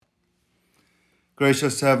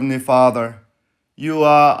Gracious Heavenly Father, you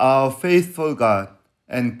are our faithful God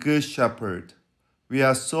and good shepherd. We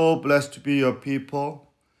are so blessed to be your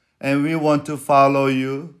people, and we want to follow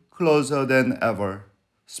you closer than ever.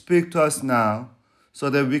 Speak to us now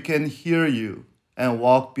so that we can hear you and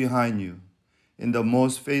walk behind you. In the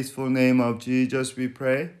most faithful name of Jesus we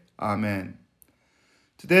pray. Amen.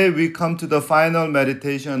 Today we come to the final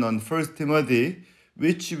meditation on 1 Timothy,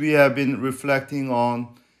 which we have been reflecting on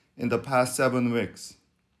in the past 7 weeks.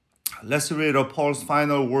 Let's read Paul's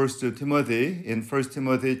final words to Timothy in 1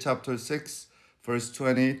 Timothy chapter 6, verse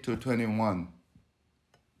 20 to 21.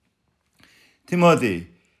 Timothy,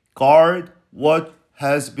 guard what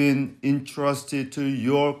has been entrusted to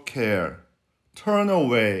your care. Turn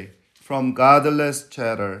away from godless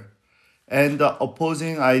chatter and the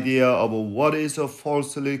opposing idea of what is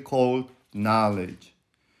falsely called knowledge,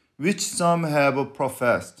 which some have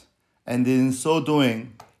professed, and in so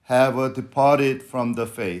doing have departed from the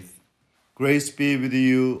faith. Grace be with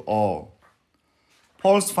you all.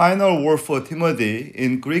 Paul's final word for Timothy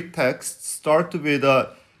in Greek text starts with an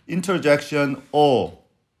interjection O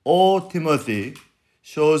Timothy,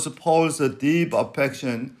 shows Paul's deep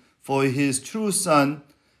affection for his true son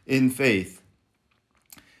in faith.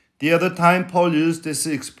 The other time Paul used this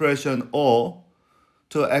expression O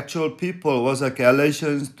to actual people was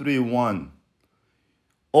Galatians 3:1.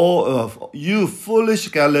 You foolish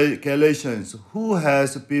Galatians, who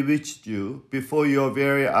has bewitched you? Before your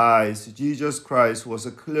very eyes, Jesus Christ was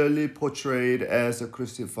clearly portrayed as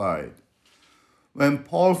crucified. When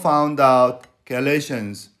Paul found out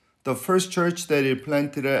Galatians, the first church that he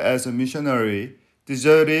planted as a missionary,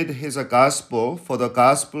 deserted his gospel for the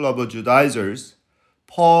gospel of Judaizers,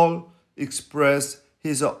 Paul expressed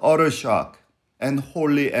his utter shock and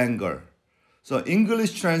holy anger. So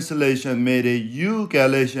English translation made it you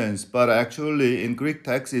Galatians, but actually in Greek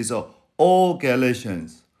text is O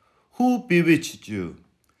Galatians. Who bewitched you?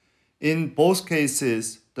 In both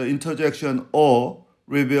cases, the interjection O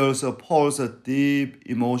reveals Paul's deep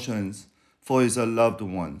emotions for his loved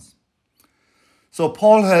ones. So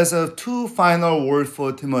Paul has two final words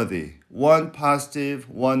for Timothy, one positive,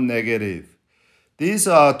 one negative. These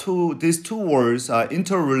two words are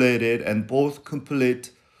interrelated and both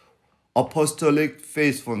complete apostolic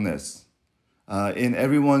faithfulness in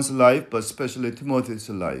everyone's life, but especially Timothy's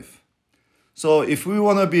life. So if we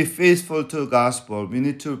want to be faithful to the gospel, we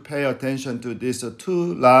need to pay attention to these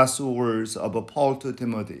two last words of Paul to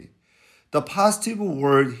Timothy. The positive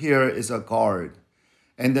word here is a guard,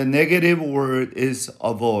 and the negative word is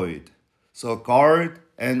avoid. So guard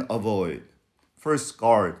and avoid. First,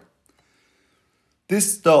 guard.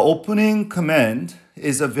 The opening command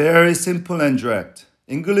is a very simple and direct.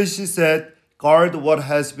 English said, guard what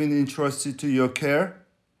has been entrusted to your care.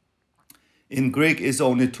 In Greek, it's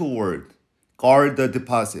only two words. Guard the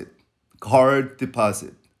deposit. Guard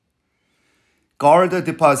deposit. Guard the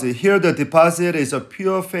deposit. Here the deposit is a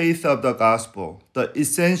pure faith of the gospel, the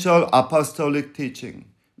essential apostolic teaching,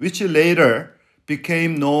 which later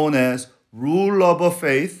became known as rule of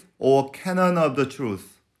faith or canon of the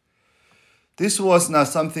truth. This was not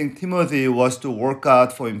something Timothy was to work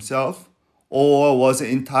out for himself or was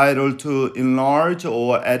entitled to enlarge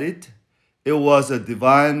or edit. It was a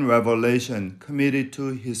divine revelation committed to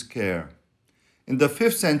his care. In the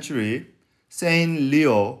 5th century, Saint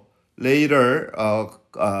Leo later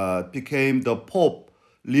became the Pope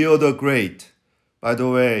Leo the Great. By the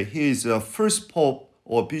way, he is the first Pope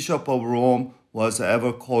or Bishop of Rome was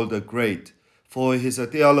ever called the Great for his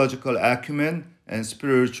theological acumen and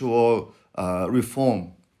spiritual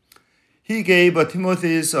reform. He gave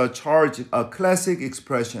Timothy's charge a classic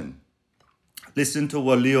expression. Listen to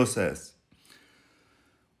what Leo says.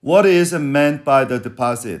 What is meant by the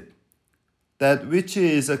deposit? That which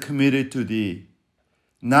is committed to thee,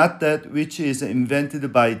 not that which is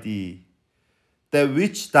invented by thee. That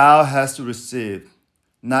which thou hast received,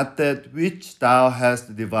 not that which thou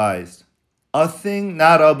hast devised. A thing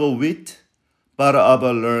not of wit, but of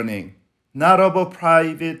learning, not of a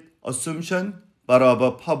private assumption, but of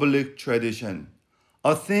a public tradition.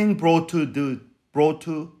 A thing brought to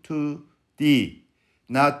thee,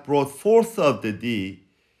 not brought forth of the thee,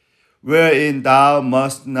 wherein thou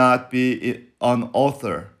must not be an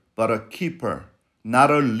author, but a keeper,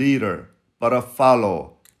 not a leader, but a follower.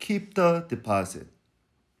 Keep the deposit.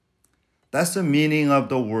 That's the meaning of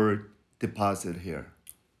the word deposit here.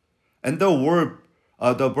 And the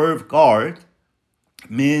verb guard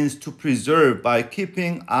means to preserve by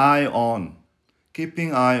keeping eye on.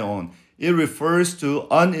 Keeping eye on. It refers to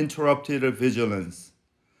uninterrupted vigilance,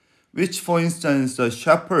 which, for instance, the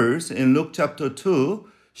shepherds in Luke chapter 2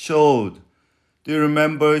 showed Do you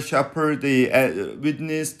remember shepherd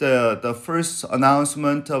witnessed the first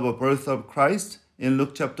announcement of a birth of Christ in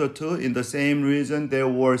Luke chapter 2? In the same region, there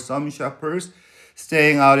were some shepherds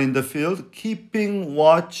staying out in the field, keeping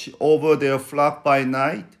watch over their flock by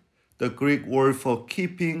night. The Greek word for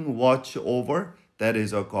keeping watch over, that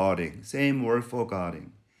is a guarding. Same word for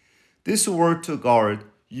guarding. This word to guard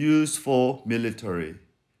used for military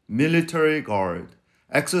guard,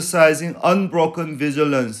 exercising unbroken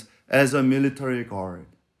vigilance as a military guard.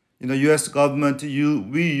 In the U.S. government,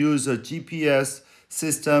 we use a GPS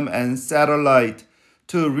system and satellite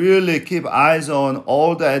to really keep eyes on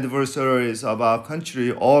all the adversaries of our country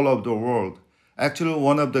all over the world. Actually,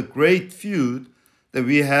 one of the great feud that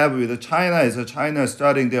we have with China is China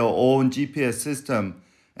starting their own GPS system,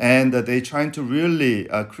 and they're trying to really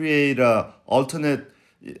create an alternate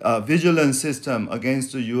vigilance system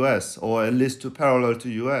against the U.S. or at least to parallel to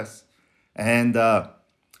U.S. And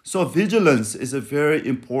so vigilance is a very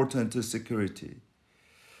important to security.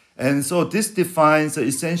 And so this defines the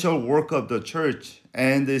essential work of the church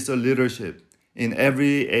and its leadership in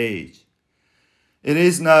every age. It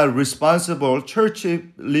is not responsible, church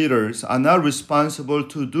leaders are not responsible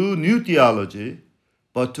to do new theology,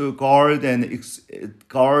 but to guard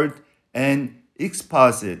and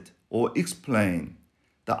exposit or explain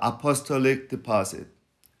the apostolic deposit.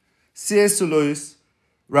 C.S. Lewis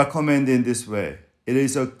recommended in this way. It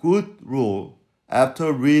is a good rule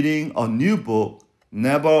after reading a new book,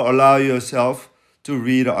 never allow yourself to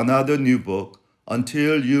read another new book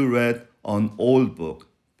until you read an old book.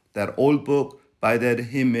 That old book, by that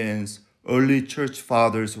he means early church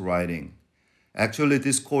fathers' writing. Actually,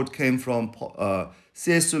 this quote came from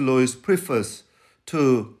C.S. Lewis' preface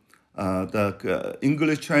to the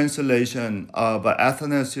English translation of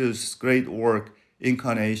Athanasius' great work,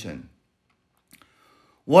 Incarnation.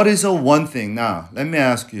 What is a one thing? Now, let me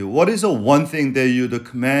ask you, what is a one thing that you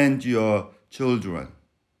command your children,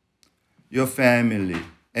 your family,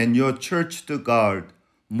 and your church to guard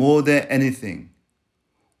more than anything?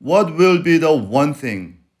 What will be the one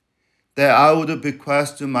thing that I would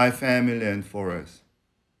bequest to my family and for us?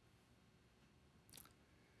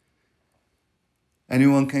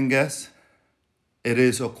 Anyone can guess? It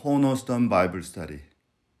is a Cornerstone Bible study.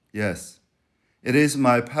 Yes. It is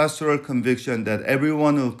my pastoral conviction that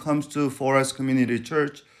everyone who comes to Forest Community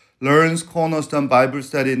Church learns Cornerstone Bible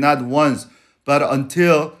study not once, but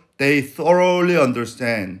until they thoroughly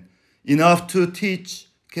understand enough to teach,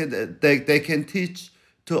 they can teach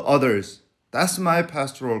to others. That's my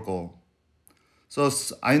pastoral goal. So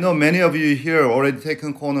I know many of you here already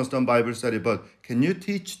taken Cornerstone Bible study, but can you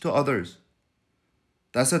teach to others?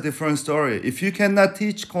 That's a different story. If you cannot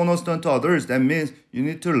teach Cornerstone to others, that means you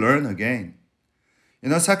need to learn again.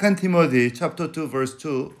 In 2 Timothy chapter 2, verse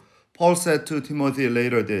 2, Paul said to Timothy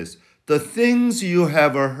later this, the things you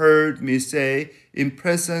have heard me say in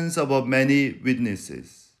presence of many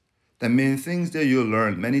witnesses. That means things that you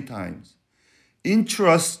learned many times.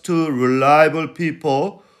 Entrust to reliable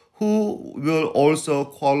people who will also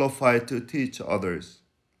qualify to teach others.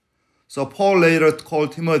 So Paul later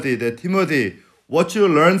called Timothy that, Timothy, what you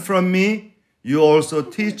learn from me, you also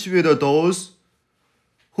teach with those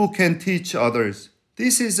who can teach others.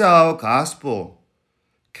 This is our gospel,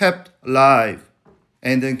 kept alive,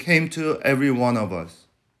 and then came to every one of us.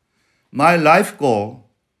 My life goal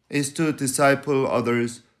is to disciple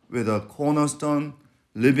others with a Cornerstone,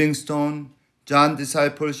 Livingstone, John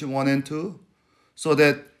Discipleship 1 and 2, so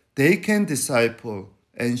that they can disciple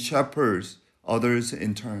and shepherd others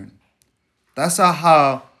in turn. That's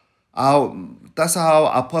how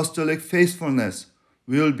apostolic faithfulness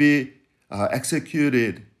will be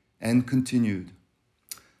executed and continued.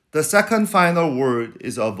 The second final word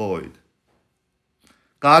is avoid.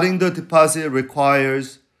 Guarding the deposit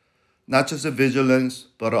requires not just a vigilance,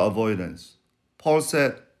 but avoidance. Paul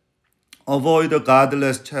said, avoid the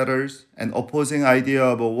godless chatters and opposing idea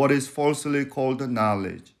of what is falsely called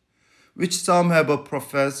knowledge, which some have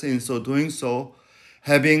professed in so doing so,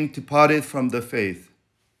 having departed from the faith.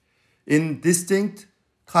 In distinct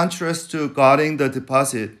contrast to guarding the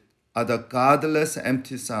deposit are the godless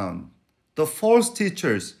empty sound. The false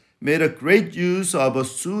teachers made a great use of a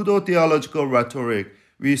pseudo-theological rhetoric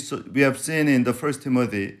we have seen in the 1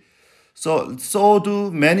 Timothy. So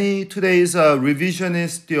do many today's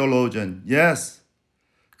revisionist theologians. Yes,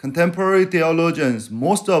 contemporary theologians,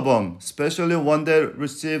 most of them, especially one that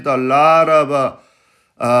received a lot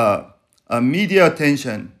of media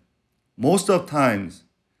attention, most of times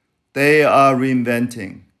they are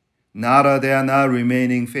reinventing. They are not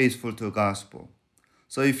remaining faithful to the gospel.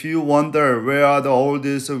 So if you wonder where are all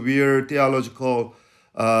these weird theological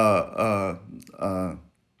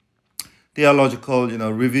theological,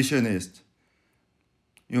 revisionist.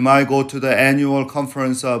 You might go to the annual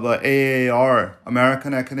conference of AAR,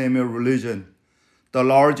 American Academy of Religion, the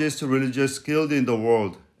largest religious guild in the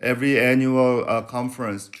world. Every annual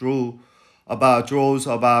conference draws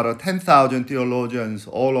about 10,000 theologians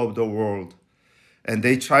all over the world. And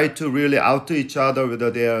they try to really out each other with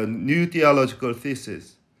their new theological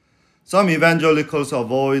thesis. Some evangelicals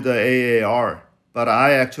avoid the AAR, but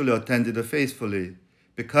I actually attended faithfully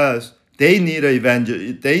because they need a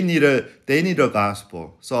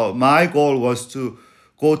gospel. So my goal was to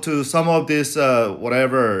go to some of this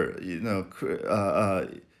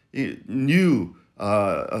new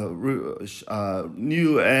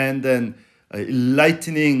and then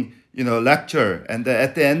enlightening lecture, and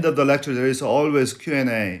at the end of the lecture there is always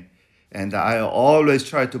Q&A, and I always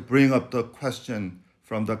try to bring up the question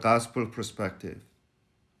from the gospel perspective.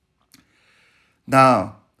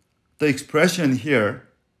 Now, the expression here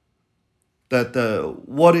that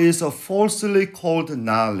what is a falsely called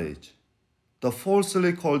knowledge, the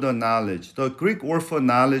Greek word for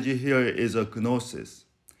knowledge here is a gnosis.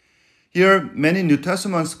 Here, many New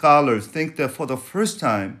Testament scholars think that for the first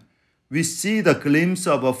time, we see the glimpse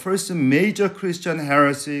of a first major Christian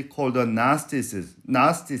heresy called the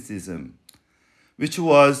Gnosticism, which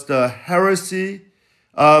was the heresy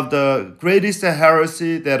of the greatest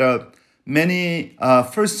heresy that many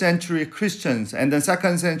first century Christians and then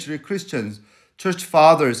second century Christians, church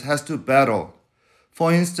fathers, has to battle.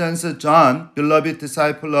 For instance, John, beloved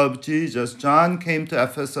disciple of Jesus, John came to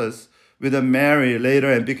Ephesus with Mary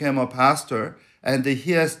later and became a pastor, and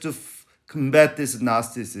he has to combat this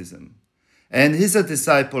Gnosticism. And his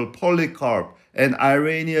disciple Polycarp and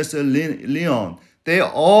Irenaeus Leon, they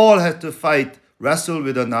all had to wrestle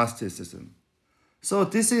with the Gnosticism. So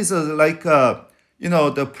this is the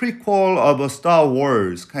prequel of a Star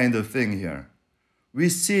Wars kind of thing here. We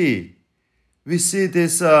see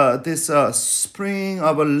this spring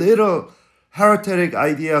of a little heretic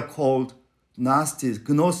idea called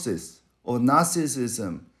Gnosis or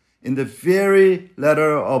Gnosticism in the very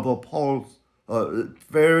letter of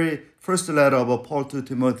very first letter of Paul to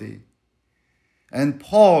Timothy. And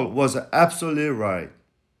Paul was absolutely right.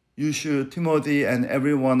 Timothy and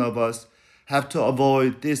every one of us have to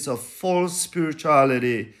avoid this false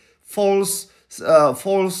spirituality, false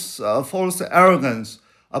arrogance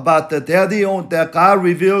about that God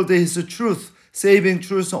revealed His truth, saving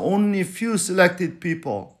truth to only few selected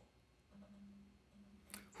people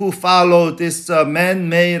who follow this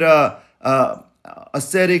man-made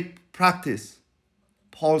ascetic practice.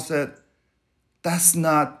 Paul said, that's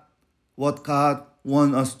not what God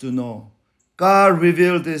wants us to know. God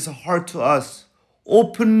revealed His heart to us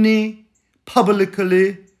openly,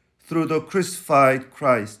 publicly, through the crucified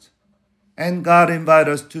Christ. And God invites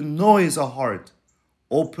us to know His heart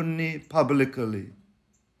openly, publicly.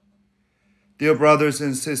 Dear brothers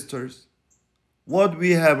and sisters, what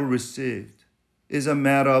we have received is a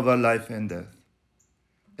matter of our life and death.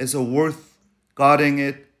 It's worth guarding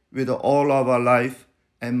it with all of our life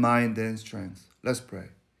and mind and strength. Let's pray.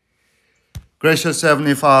 Gracious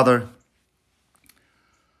Heavenly Father,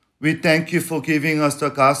 we thank you for giving us the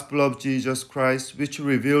gospel of Jesus Christ, which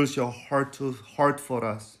reveals your heart for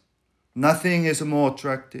us. Nothing is more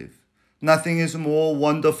attractive, nothing is more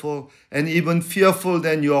wonderful, and even fearful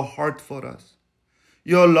than your heart for us.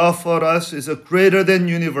 Your love for us is greater than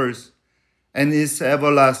universe and is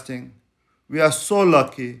everlasting. We are so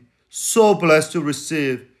lucky, so blessed to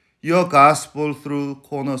receive your gospel through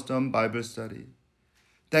Cornerstone Bible Study.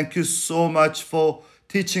 Thank you so much for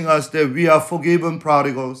teaching us that we are forgiven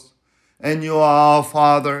prodigals, and you are our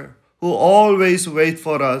Father who always waits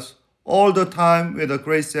for us all the time with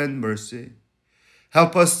grace and mercy.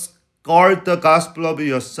 Help us guard the gospel of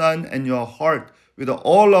your Son and your heart with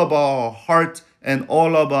all of our heart and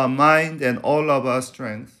all of our mind and all of our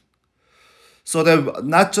strength, so that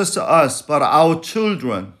not just us, but our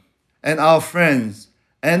children and our friends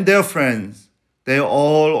and their friends, they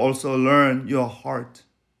all also learn your heart.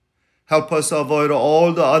 Help us avoid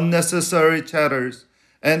all the unnecessary chatters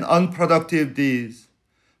and unproductive deeds,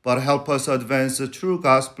 but help us advance the true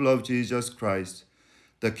gospel of Jesus Christ,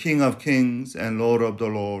 the King of Kings and Lord of the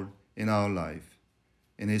Lord in our life.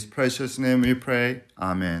 In His precious name we pray.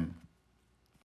 Amen.